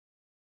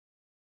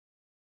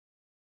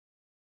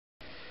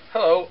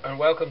Hello and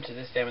welcome to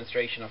this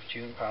demonstration of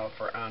Tunepal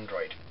for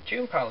Android.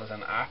 Tunepal is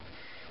an app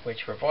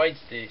which provides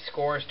the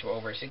scores to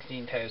over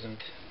 16,000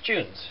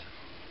 tunes.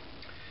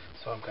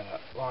 So I'm going to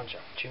launch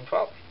up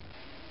Tunepal.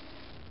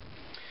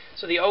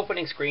 So the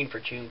opening screen for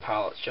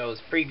Tunepal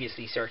shows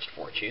previously searched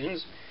for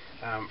tunes.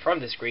 From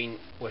the screen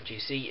what you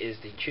see is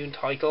the tune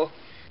title.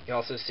 You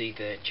also see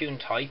the tune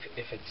type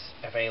if it's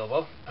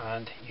available,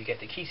 and you get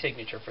the key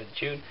signature for the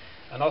tune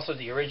and also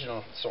the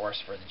original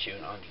source for the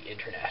tune on the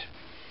internet.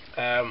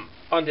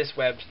 On this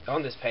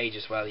page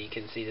as well, you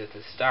can see that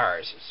the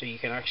stars, so you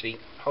can actually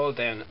hold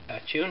down a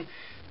tune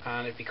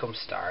and it becomes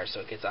stars, so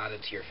it gets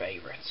added to your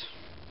favorites.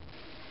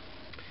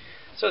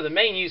 So the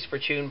main use for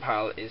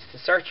Tunepal is to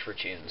search for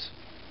tunes.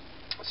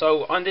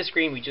 So on this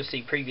screen we just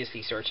see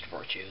previously searched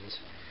for tunes,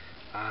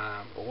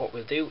 but what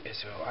we'll do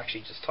is we'll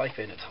actually just type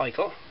in a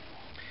title,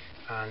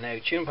 and now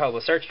Tunepal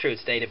will search through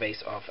its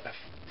database of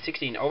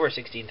over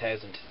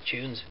 16,000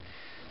 tunes.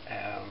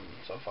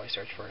 So if I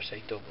search for,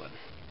 say, Dublin,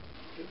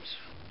 oops,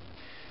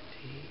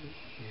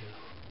 D-U-B-L-I-N.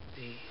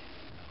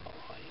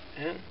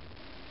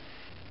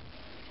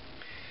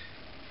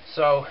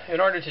 So in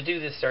order to do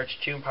this search,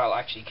 Tunepal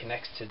actually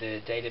connects to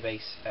the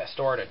database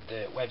stored at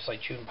the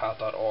website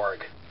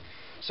tunepal.org.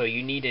 So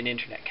you need an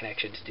internet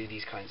connection to do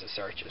these kinds of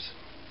searches.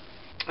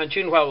 And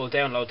Tunepal will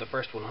download the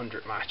first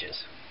 100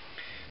 matches.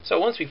 So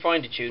once we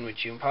find a tune with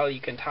Tunepal,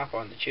 you can tap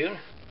on the tune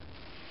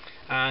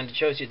and it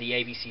shows you the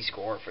ABC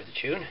score for the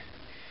tune.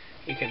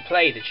 You can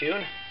play the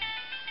tune.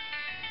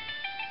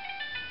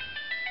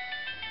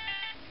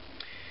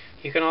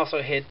 You can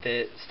also hit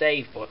the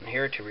stave button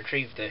here to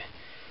retrieve the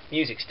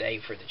music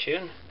stave for the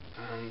tune,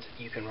 and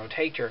you can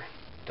rotate your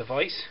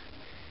device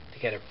to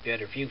get a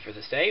better view for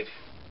the stave.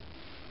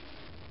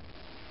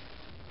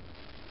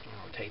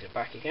 I'll rotate it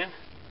back again.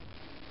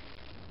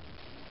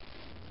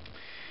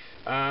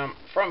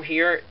 From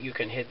here you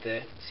can hit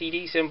the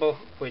CD symbol,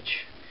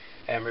 which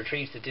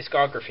retrieves the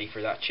discography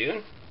for that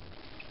tune,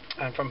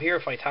 and from here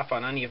if I tap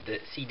on any of the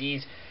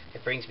CDs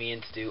it brings me in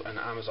to do an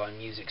Amazon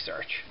Music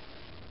search.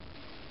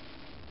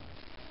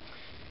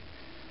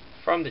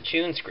 From the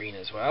tune screen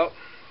as well,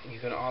 you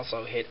can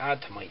also hit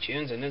add to my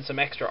tunes, and then some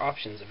extra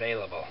options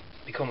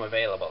become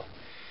available.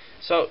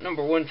 So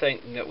number one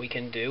thing that we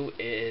can do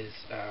is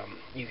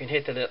you can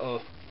hit the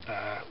little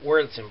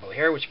world symbol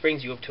here, which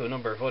brings you up to a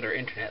number of other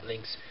internet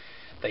links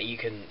that you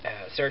can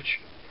search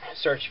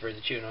for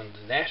the tune on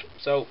the net.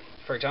 So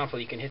for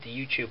example, you can hit the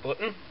YouTube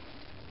button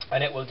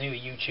and it will do a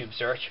YouTube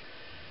search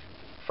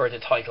for the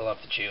title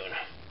of the tune.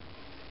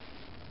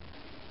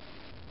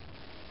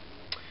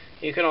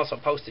 You can also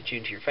post the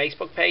tune to your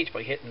Facebook page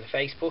by hitting the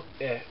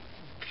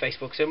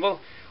Facebook symbol,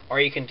 or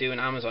you can do an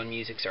Amazon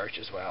Music search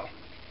as well.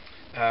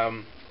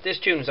 This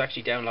tune was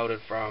actually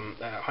downloaded from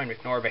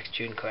Heinrich Norbeck's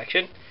tune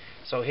collection,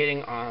 so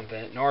hitting on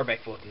the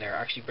Norbeck button there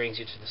actually brings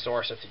you to the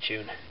source of the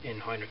tune in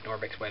Heinrich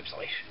Norbeck's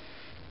website.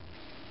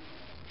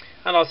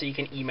 And also you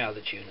can email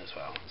the tune as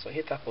well, so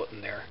hit that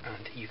button there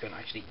and you can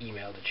actually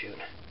email the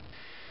tune.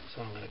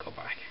 So I'm going to go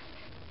back.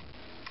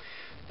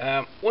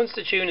 Once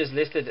the tune is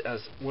listed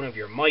as one of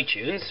your My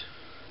Tunes,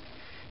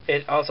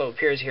 it also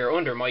appears here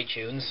under My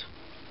Tunes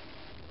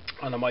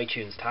on the My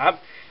Tunes tab,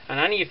 and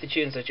any of the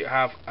tunes that you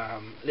have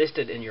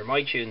listed in your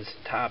My Tunes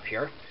tab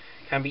here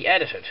can be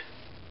edited.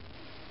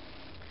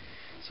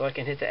 So I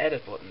can hit the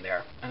edit button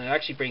there and it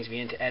actually brings me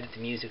in to edit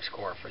the music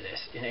score for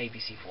this in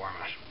ABC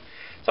format.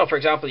 So for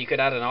example, you could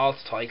add an alt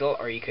title,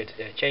 or you could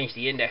change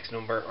the index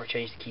number or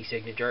change the key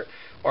signature,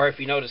 or if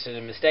you notice a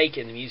mistake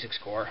in the music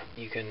score,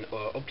 you can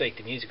update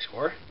the music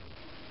score.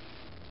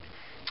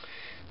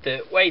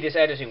 The way this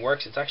editing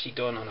works, it's actually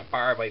done on a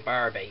bar by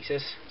bar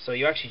basis, so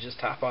you actually just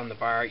tap on the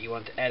bar you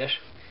want to edit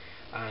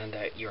and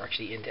you're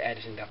actually into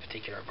editing that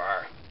particular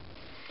bar.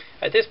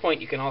 At this point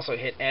you can also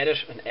hit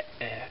edit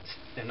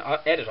and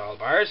edit all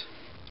bars,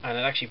 and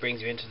it actually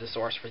brings you into the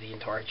source for the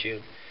entire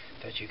tune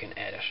that you can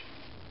edit.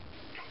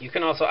 You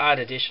can also add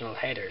additional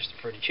headers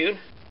for the tune,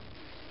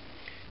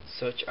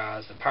 such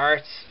as the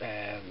parts,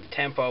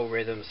 tempo,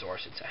 rhythm,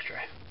 source,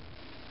 etc.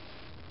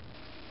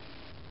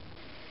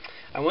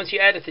 And once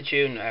you edit the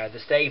tune, the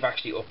stave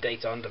actually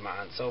updates on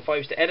demand. So if I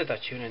was to edit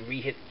that tune and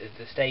re-hit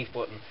the stave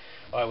button,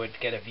 I would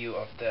get a view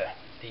of the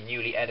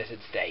newly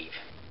edited stave.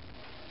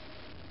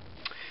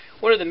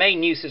 One of the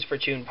main uses for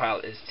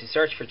Tunepal is to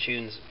search for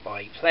tunes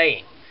by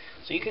playing.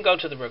 So you can go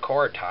to the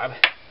record tab,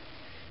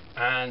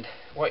 and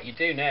what you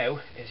do now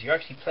is you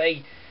actually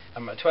play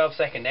a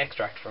 12-second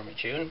extract from a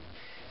tune.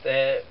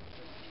 The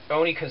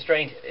only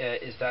constraint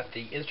is that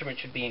the instrument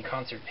should be in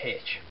concert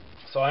pitch.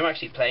 So I'm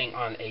actually playing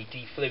on a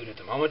D flute at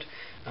the moment,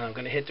 and I'm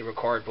going to hit the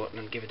record button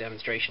and give a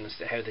demonstration as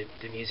to how the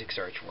music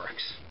search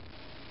works.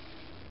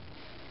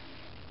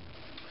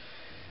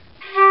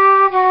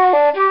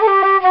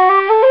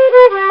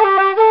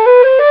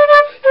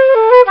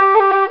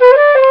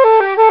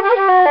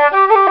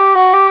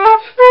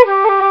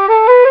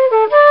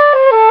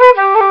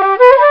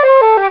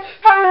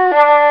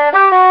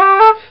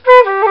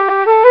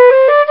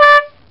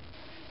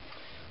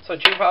 So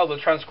Tunepal will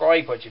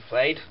transcribe what you've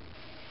played,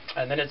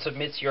 and then it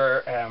submits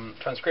your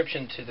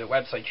transcription to the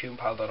website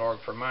tunepal.org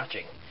for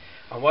matching.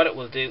 And what it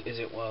will do is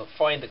it will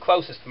find the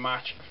closest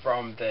match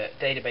from the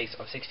database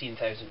of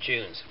 16,000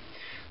 tunes.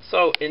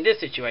 So in this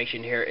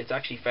situation here, it's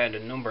actually found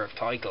a number of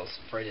titles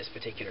for this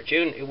particular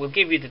tune. It will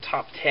give you the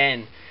top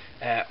 10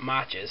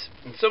 matches,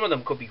 and some of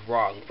them could be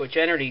wrong, but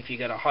generally if you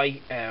get a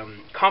high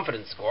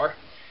confidence score,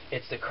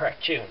 it's the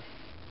correct tune.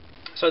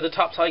 So the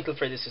top title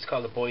for this is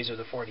called The Boys of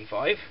the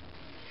 45.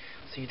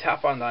 So you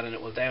tap on that and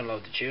it will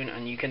download the tune,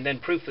 and you can then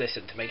proof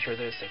listen to make sure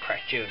that it's the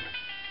correct tune.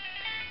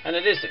 And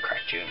it is the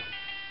correct tune.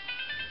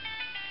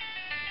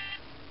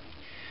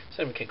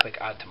 So we can click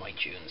Add to My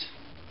Tunes.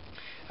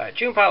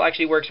 Tunepal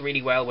actually works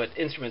really well with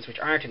instruments which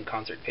aren't in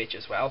concert pitch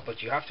as well,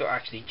 but you have to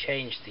actually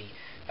change the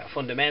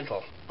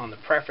fundamental on the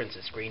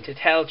preferences screen to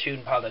tell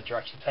Tunepal that you're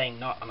actually playing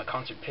not on a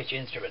concert pitch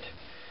instrument.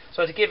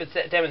 So to give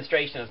a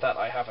demonstration of that,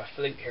 I have a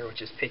flute here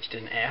which is pitched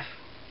in F.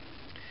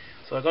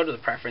 So I go to the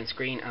preference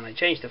screen and I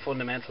change the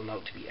fundamental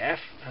note to be F,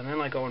 and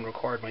then I go and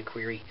record my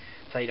query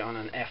played on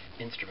an F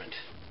instrument.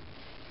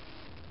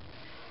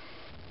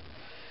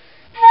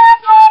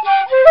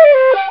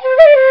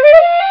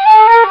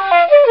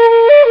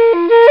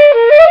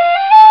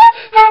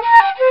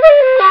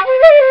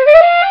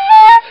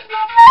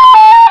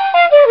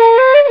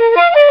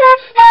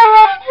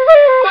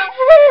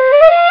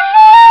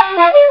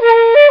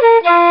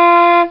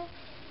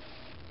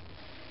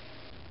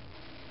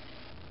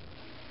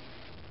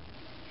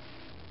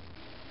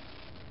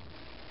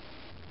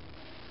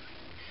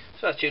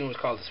 So that tune was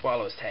called The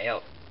Swallow's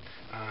Tail,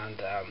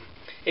 and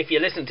if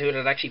you listen to it,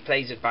 it actually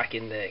plays it back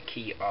in the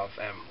key of,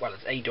 well,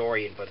 it's A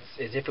Dorian, but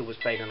it's as if it was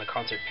played on a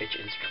concert pitch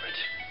instrument.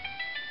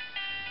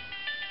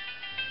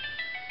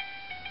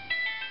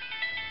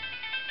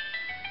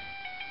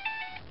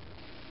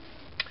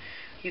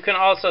 You can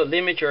also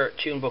limit your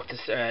tune book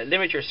to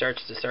limit your search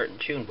to certain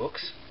tune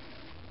books.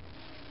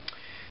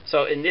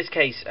 So in this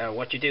case,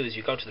 what you do is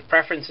you go to the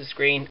preferences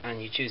screen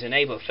and you choose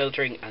enable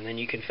filtering, and then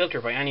you can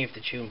filter by any of the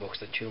tune books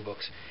that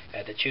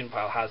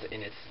Tunepal has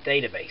in its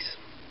database.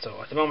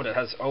 So at the moment it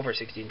has over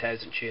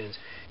 16,000 tunes.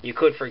 You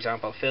could, for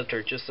example,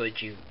 filter just so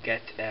that you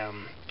get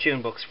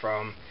tune books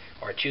from,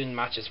 or tune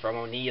matches from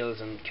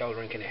O'Neill's and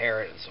Keldrink and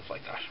Herod and stuff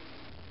like that.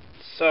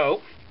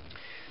 So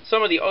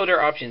some of the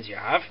other options you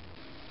have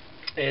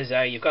is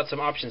you've got some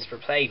options for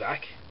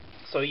playback.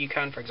 So you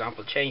can, for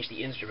example, change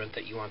the instrument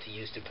that you want to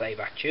use to play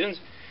back tunes.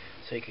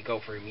 So you could go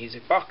for a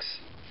music box.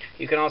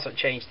 You can also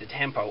change the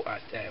tempo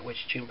at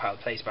which Tunepal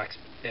plays back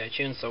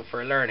tunes. So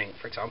for learning,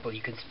 for example,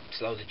 you can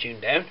slow the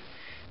tune down,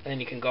 and then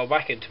you can go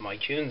back into My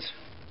Tunes,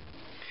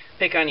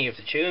 pick any of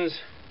the tunes,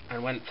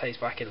 and when it plays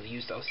back it'll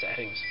use those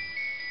settings.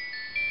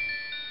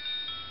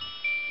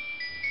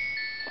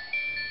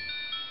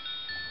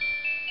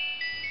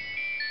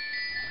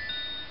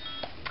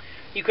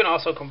 You can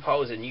also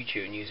compose a new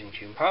tune using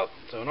Tunepal.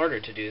 So in order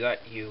to do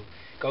that, you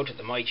go to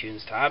the My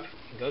Tunes tab,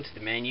 you go to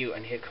the menu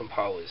and hit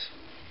Compose.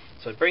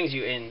 So it brings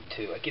you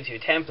into, it gives you a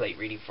template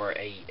really for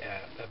a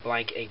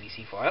blank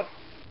ABC file.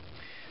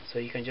 So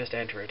you can just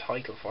enter a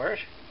title for it.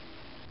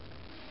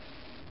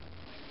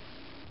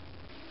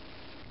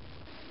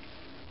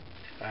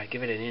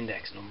 Give it an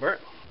index number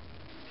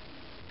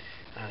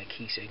and a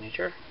key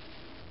signature.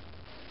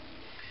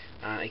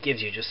 It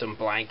gives you just some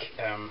blank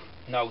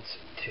notes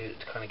to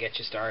kind of get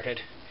you started,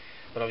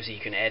 but obviously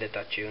you can edit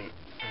that tune,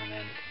 and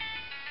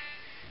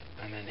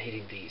then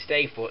hitting the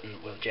stave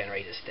button will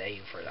generate a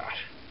stave for that.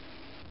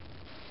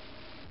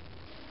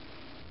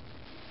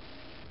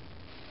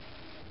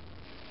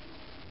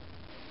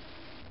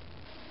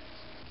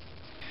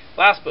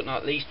 Last but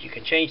not least, you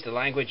can change the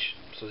language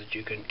so that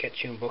you can get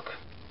Tunepal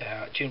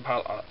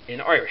in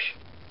Irish,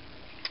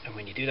 and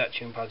when you do that,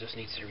 Tunepal just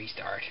needs to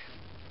restart.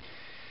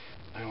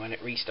 And when it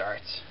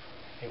restarts,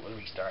 it will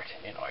restart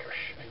in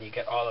Irish, and you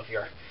get all of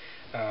your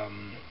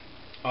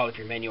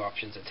menu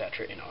options,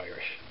 etc., in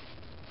Irish.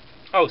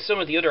 Oh, some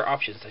of the other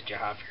options that you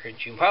have here in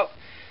Tunepal.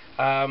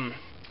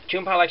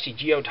 Tunepal actually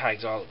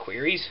geotags all the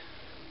queries,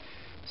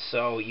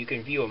 so you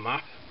can view a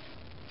map,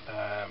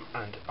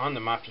 and on the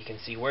map you can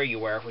see where you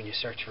were when you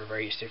search for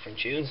various different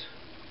tunes.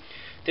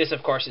 This,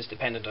 of course, is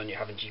dependent on you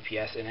having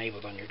GPS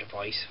enabled on your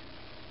device.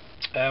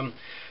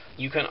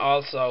 You can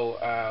also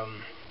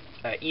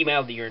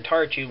email your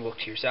entire tune book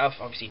to yourself,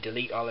 obviously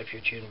delete all of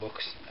your tune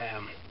books,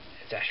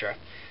 etc.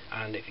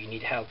 And if you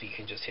need help, you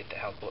can just hit the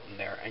help button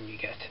there and you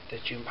get the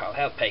Tunepal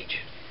help page.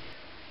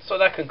 So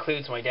that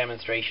concludes my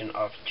demonstration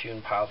of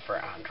Tunepal for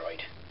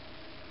Android.